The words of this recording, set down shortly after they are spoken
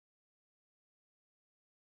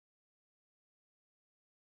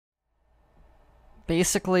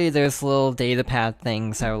basically there's little data pad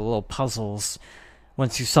things that are little puzzles.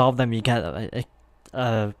 Once you solve them, you get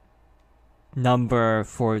a number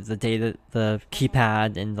for the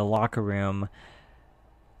keypad in the locker room.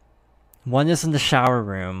 One is in the shower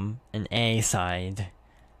room, an A side.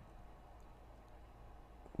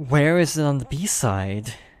 Where is it on the B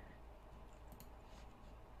side?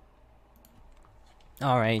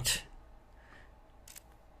 Alright.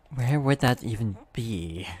 Where would that even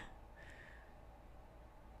be?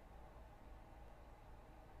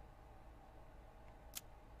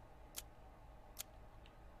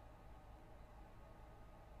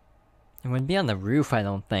 It wouldn't be on the roof, I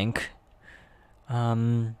don't think.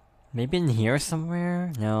 Maybe in here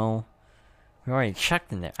somewhere? No. We already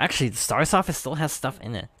checked in there. Actually, the STARS office still has stuff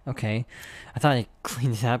in it. Okay. I thought I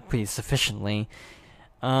cleaned it up pretty sufficiently.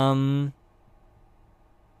 I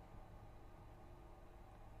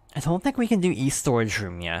don't think we can do East Storage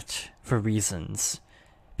Room yet, for reasons.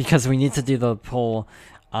 Because we need to do the whole,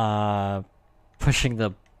 pushing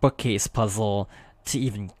the bookcase puzzle to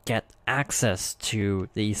even get access to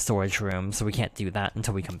the East Storage Room, so we can't do that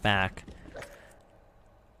until we come back.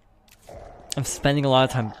 I'm spending a lot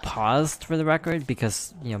of time paused for the record,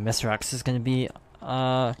 because, you know, Mr. X is gonna be,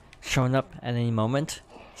 showing up at any moment.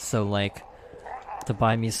 So, like, to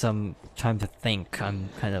buy me some time to think, I'm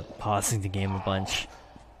kind of pausing the game a bunch.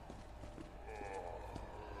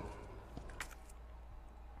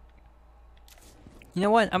 You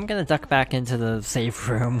know what? I'm gonna duck back into the safe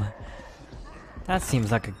room. That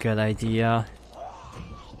seems like a good idea.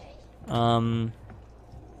 There's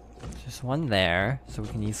one there, so we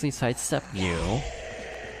can easily sidestep you.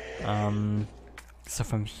 So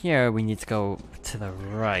from here, we need to go to the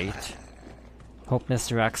right. Hope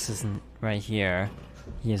Mr. X isn't right here.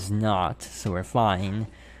 He is not, so we're fine.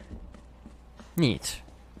 Neat.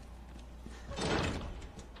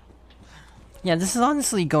 Yeah, this is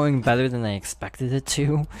honestly going better than I expected it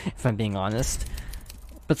to, if I'm being honest.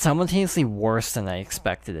 But simultaneously worse than I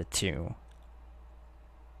expected it to.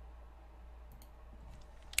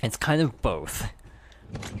 It's kind of both.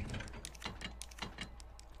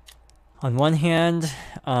 On one hand,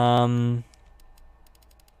 you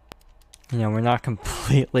know, we're not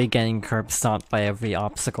completely getting curb stomped by every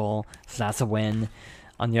obstacle, so that's a win.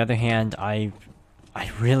 On the other hand, I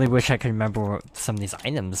really wish I could remember what some of these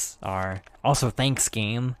items are. Also, thanks,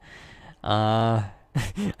 game. I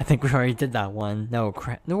think we already did that one. No,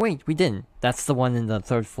 no, wait, we didn't. That's the one in the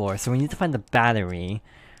 3rd floor, so we need to find the battery.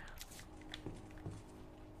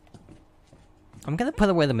 I'm gonna put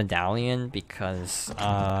away the medallion because,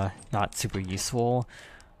 not super useful.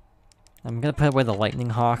 I'm gonna put away the lightning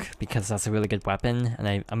hawk because that's a really good weapon,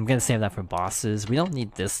 and I'm gonna save that for bosses. We don't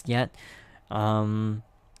need this yet. Till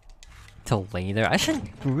later. I should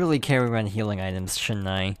really carry around healing items, shouldn't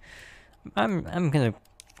I? I'm gonna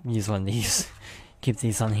use one of these. Keep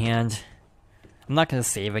these on hand. I'm not gonna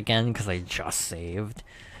save again because I just saved.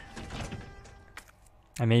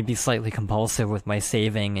 I may be slightly compulsive with my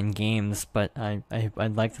saving in games, but I'd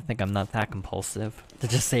like to think I'm not that compulsive. To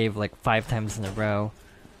just save like 5 times in a row.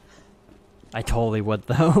 I totally would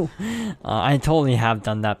though. I totally have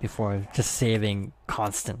done that before, just saving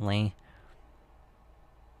constantly.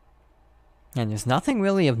 And there's nothing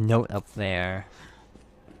really of note up there.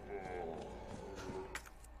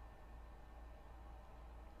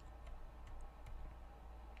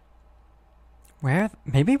 Where?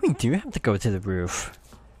 Maybe we do have to go to the roof.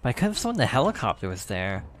 But I could have sworn the helicopter was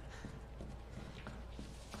there.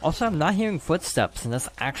 Also, I'm not hearing footsteps, and that's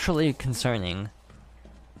actually concerning.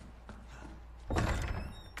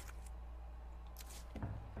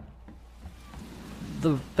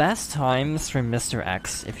 The best times for Mr.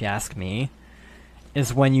 X, if you ask me,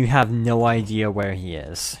 is when you have no idea where he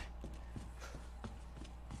is.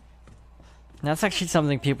 And that's actually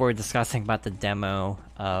something people were discussing about the demo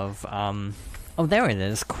of, oh, there it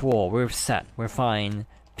is. Cool. We're set. We're fine.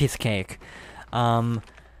 Piece of cake.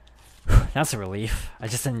 That's a relief. I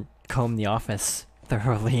just didn't comb the office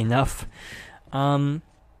thoroughly enough.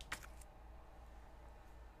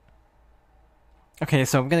 Okay,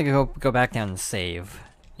 so I'm gonna go back down and save,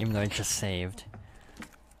 even though I just saved.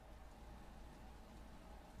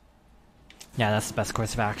 Yeah, that's the best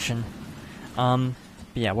course of action. But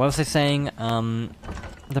yeah, what was I saying?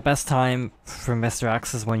 The best time for Mr.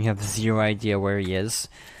 X is when you have zero idea where he is.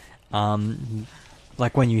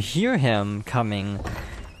 Like when you hear him coming,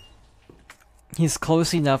 he's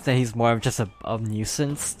close enough that he's more of just a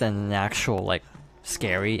nuisance than an actual, like,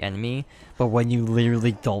 scary enemy. But when you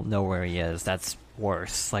literally don't know where he is, that's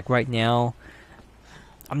worse. Like right now,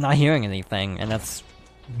 I'm not hearing anything, and that's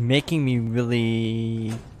making me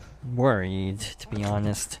really worried, to be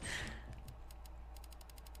honest.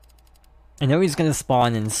 I know he's gonna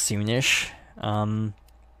spawn in soonish.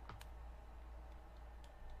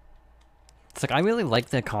 It's like, I really like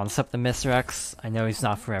the concept of Mr. X. I know he's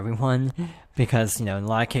not for everyone, because, you know, in a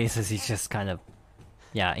lot of cases he's just kind of,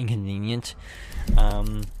 yeah, inconvenient.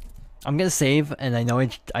 I'm gonna save, and I know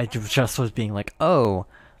I just was being like, oh,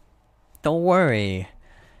 don't worry.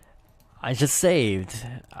 I just saved.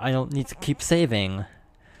 I don't need to keep saving.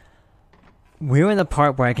 We're in a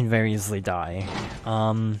part where I can very easily die.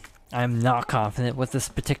 I'm not confident with this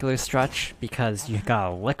particular stretch, because you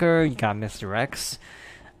got a Licker, you got Mr. X.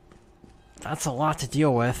 That's a lot to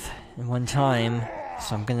deal with in one time,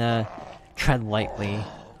 so I'm gonna tread lightly.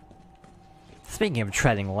 Speaking of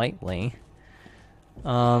treading lightly,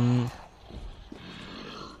 one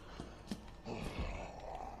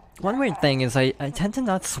weird thing is I tend to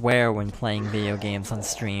not swear when playing video games on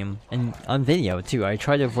stream, and on video too. I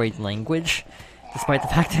try to avoid language, despite the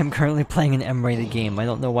fact that I'm currently playing an M-rated game. I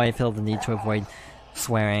don't know why I feel the need to avoid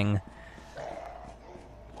swearing.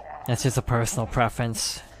 That's just a personal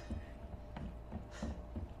preference.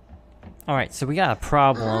 Alright, so we got a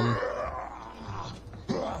problem.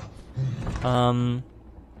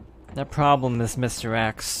 That problem is Mr.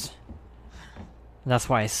 X. That's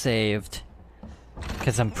why I saved.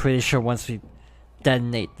 Because I'm pretty sure once we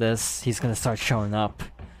detonate this, he's gonna start showing up.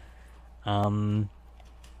 So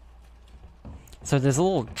there's a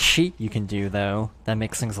little cheat you can do, though, that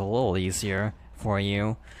makes things a little easier for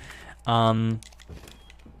you. If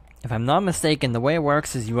I'm not mistaken, the way it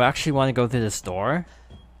works is you actually want to go through this door.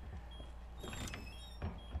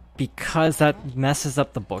 Because that messes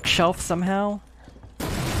up the bookshelf somehow.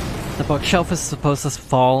 The bookshelf is supposed to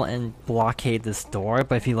fall and blockade this door,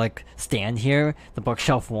 but if you, like, stand here, the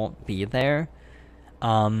bookshelf won't be there.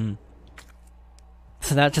 So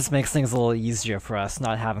that just makes things a little easier for us,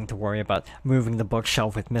 not having to worry about moving the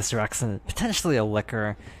bookshelf with Mr. X and potentially a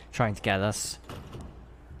Licker trying to get us.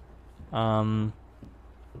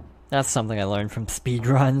 That's something I learned from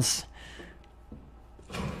speedruns.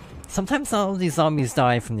 Sometimes all of these zombies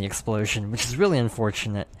die from the explosion, which is really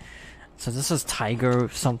unfortunate. So this is Tiger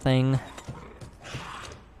something.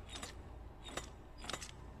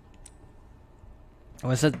 Or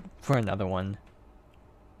was it for another one?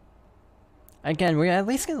 Again, we're at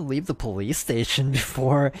least gonna leave the police station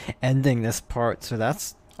before ending this part, so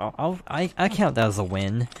that's... I count that as a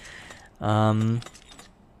win. Ram,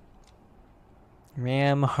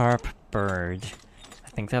 harp, bird. I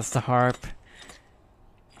think that's the harp.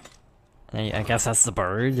 I guess that's the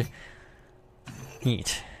bird.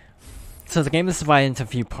 Neat. So the game is divided into a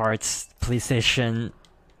few parts. Police station.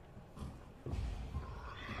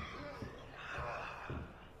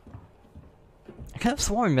 I could have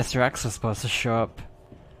sworn Mr. X was supposed to show up.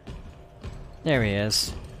 There he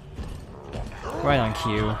is. Right on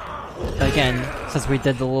cue. But again, since we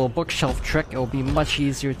did the little bookshelf trick, it will be much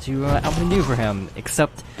easier to outmaneuver him.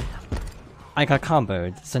 Except, I got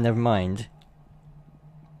comboed, so never mind.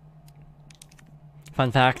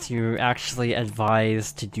 Fun fact, you're actually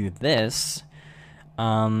advised to do this,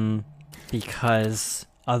 because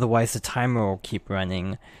otherwise the timer will keep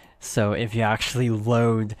running. So if you actually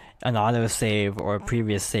load an autosave or a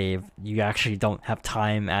previous save, you actually don't have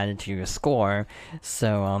time added to your score.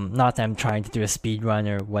 So, not that I'm trying to do a speedrun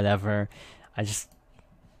or whatever, I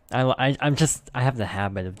have the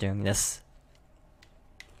habit of doing this.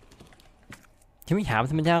 Do we have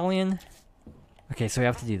the medallion? Okay, so we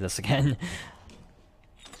have to do this again.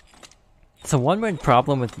 So one weird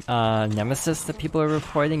problem with Nemesis that people are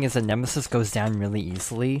reporting is that Nemesis goes down really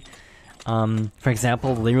easily. For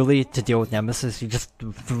example, literally to deal with Nemesis, you just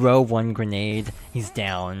throw one grenade, he's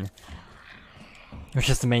down. Which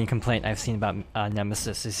is the main complaint I've seen about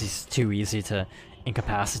Nemesis, is he's too easy to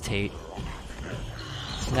incapacitate.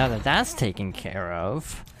 So now that that's taken care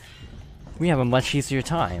of, we have a much easier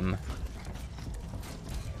time.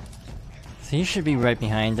 So he should be right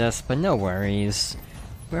behind us, but no worries.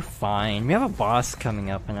 We're fine. We have a boss coming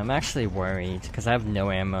up, and I'm actually worried, because I have no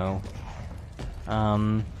ammo.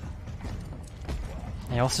 I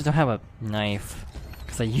also don't have a knife,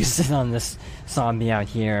 because I used it on this zombie out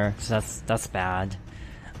here, so that's bad.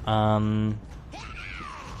 Alright,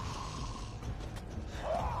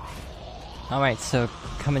 so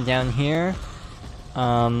coming down here,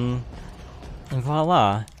 and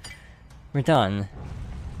voila, we're done.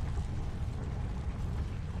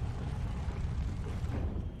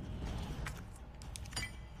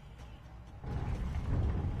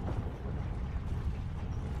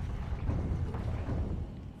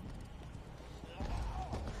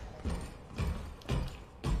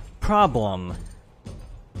 Problem.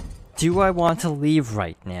 Do I want to leave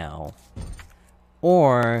right now?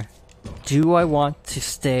 Or Do I want to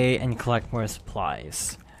stay and collect more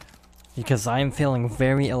supplies? Because I'm feeling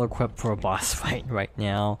very ill-equipped for a boss fight right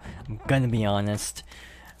now. I'm gonna be honest.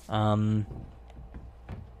 How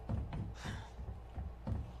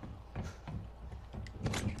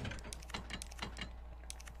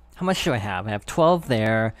much do I have? I have 12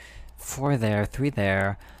 there, 4 there, 3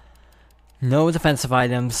 there. No defensive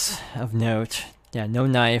items of note. Yeah, no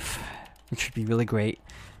knife, which would be really great.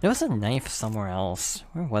 There was a knife somewhere else.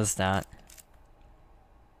 Where was that?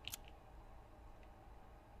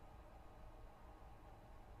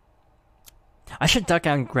 I should duck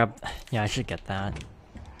out and grab... Yeah, I should get that.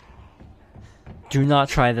 Do not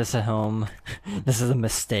try this at home. This is a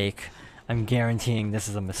mistake. I'm guaranteeing this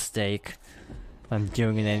is a mistake. I'm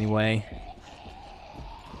doing it anyway.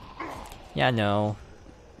 Yeah, no.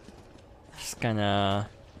 Just gonna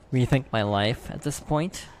rethink my life at this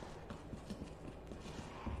point.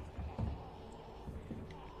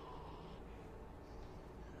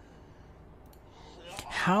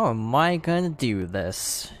 How am I gonna do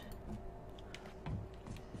this?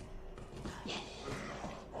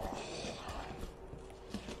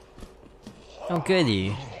 Oh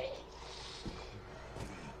goody.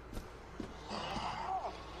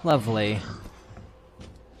 Lovely.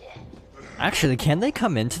 Actually, can they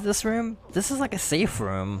come into this room? This is like a safe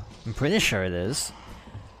room. I'm pretty sure it is.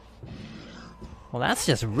 Well, that's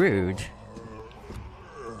just rude.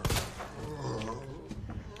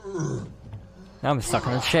 Now I'm stuck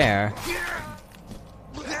on a chair.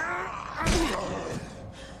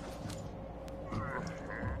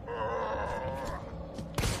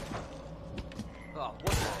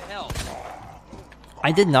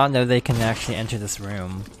 I did not know they can actually enter this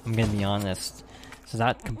room, I'm gonna be honest. So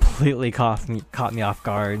that completely caught me off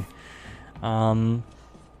guard. I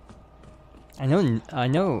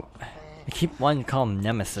I keep wanting to call him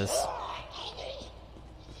Nemesis.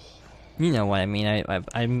 You know what I mean,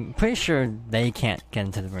 I'm pretty sure they can't get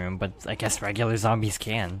into the room, but I guess regular zombies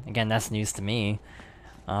can. Again, that's news to me.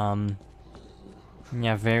 Yeah,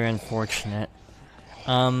 very unfortunate.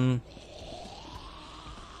 I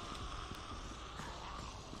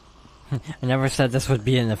never said this would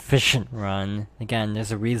be an efficient run. Again,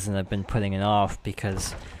 there's a reason I've been putting it off,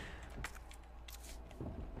 because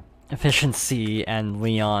efficiency and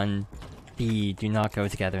Leon B do not go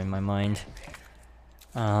together in my mind.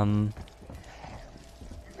 I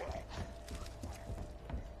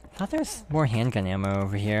thought there's more handgun ammo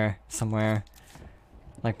over here, somewhere.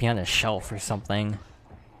 Like behind a shelf or something.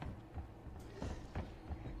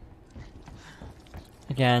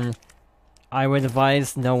 Again, I would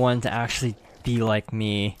advise no one to actually be like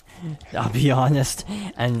me, I'll be honest,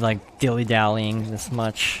 and like dilly-dallying this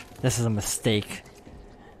much. This is a mistake.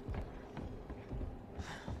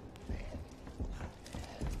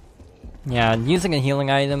 Yeah, using a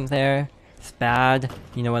healing item there is bad.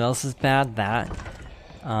 You know what else is bad? That.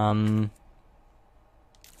 We're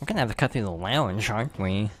gonna have to cut through the lounge, aren't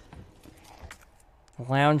we?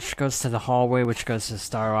 The lounge goes to the hallway, which goes to the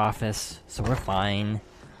star office, so we're fine.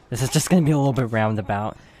 This is just gonna be a little bit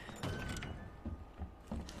roundabout.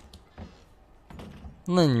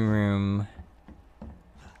 Living room.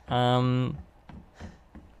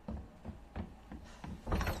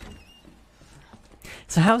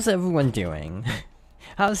 So how's everyone doing?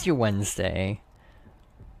 How's your Wednesday?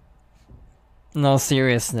 In all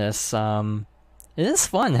seriousness, it is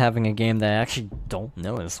fun having a game that I actually don't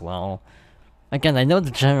know as well. Again, I know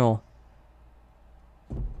the general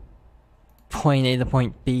point A to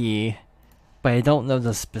point B, but I don't know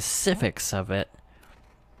the specifics of it.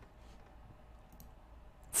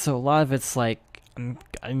 So a lot of it's like,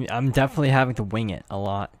 I'm definitely having to wing it a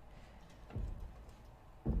lot.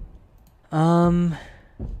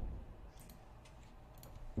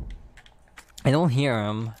 I don't hear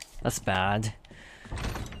him. That's bad.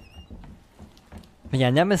 But yeah,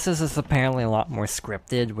 Nemesis is apparently a lot more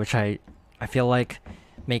scripted, which I feel like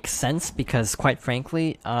makes sense because, quite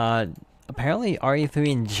frankly, apparently RE3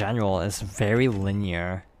 in general is very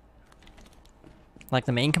linear. Like,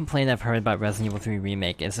 the main complaint I've heard about Resident Evil 3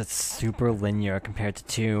 Remake is it's super linear compared to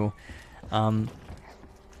 2. You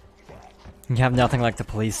have nothing like the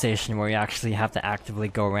police station where you actually have to actively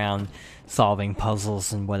go around solving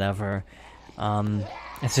puzzles and whatever.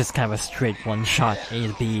 It's just kind of a straight one-shot A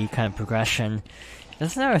to B kind of progression.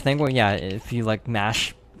 There's another thing where, yeah, if you, like,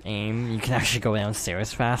 mash aim, you can actually go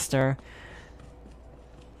downstairs faster.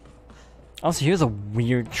 Also, here's a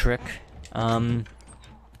weird trick.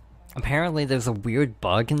 Apparently there's a weird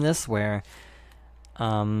bug in this where,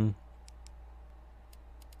 apparently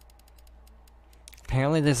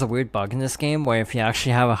there's a weird bug in this game where if you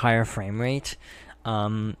actually have a higher frame rate,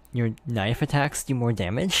 your knife attacks do more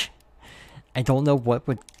damage. I don't know what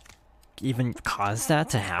would even cause that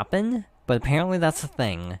to happen, but apparently that's a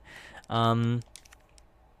thing.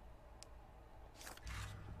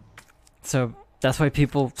 So that's why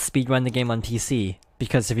people speedrun the game on PC,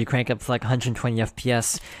 because if you crank up to like 120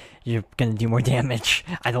 FPS, you're gonna do more damage.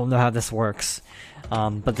 I don't know how this works,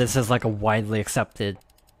 but this is like a widely accepted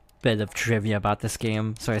bit of trivia about this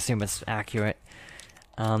game, so I assume it's accurate.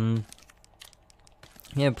 You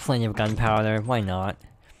have plenty of gunpowder, why not?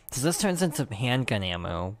 So this turns into handgun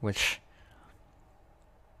ammo, which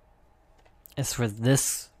is for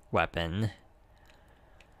this weapon.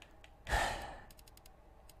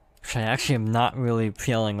 Which I actually am not really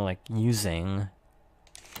feeling like using.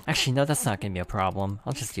 Actually, no, that's not gonna be a problem.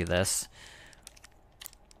 I'll just do this.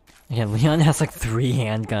 Again, Leon has like 3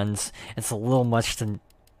 handguns. It's a little much to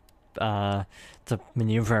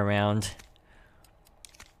maneuver around.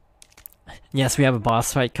 Yes, we have a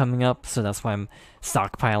boss fight coming up, so that's why I'm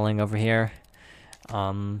stockpiling over here.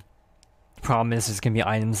 Problem is, there's gonna be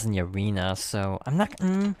items in the arena, so I'm not.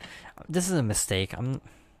 This is a mistake. I'm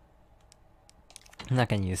not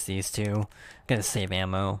gonna use these two. I'm gonna save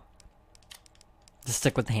ammo. Just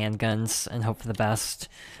stick with the handguns and hope for the best.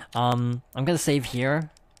 I'm gonna save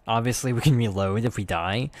here. Obviously, we can reload if we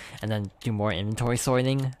die, and then do more inventory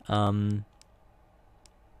sorting.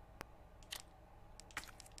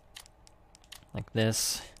 Like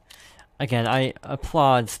this. Again, I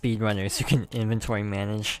applaud speedrunners who can inventory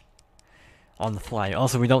manage on the fly.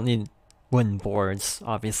 Also, we don't need wooden boards,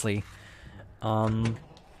 obviously.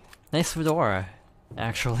 Nice fedora.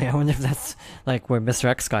 Actually, I wonder if that's like where Mr.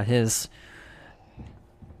 X got his.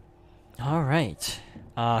 Alright.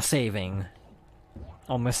 Saving.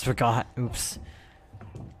 Almost forgot. Oops.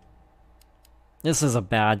 This is a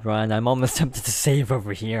bad run. I'm almost tempted to save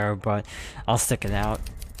over here, but I'll stick it out.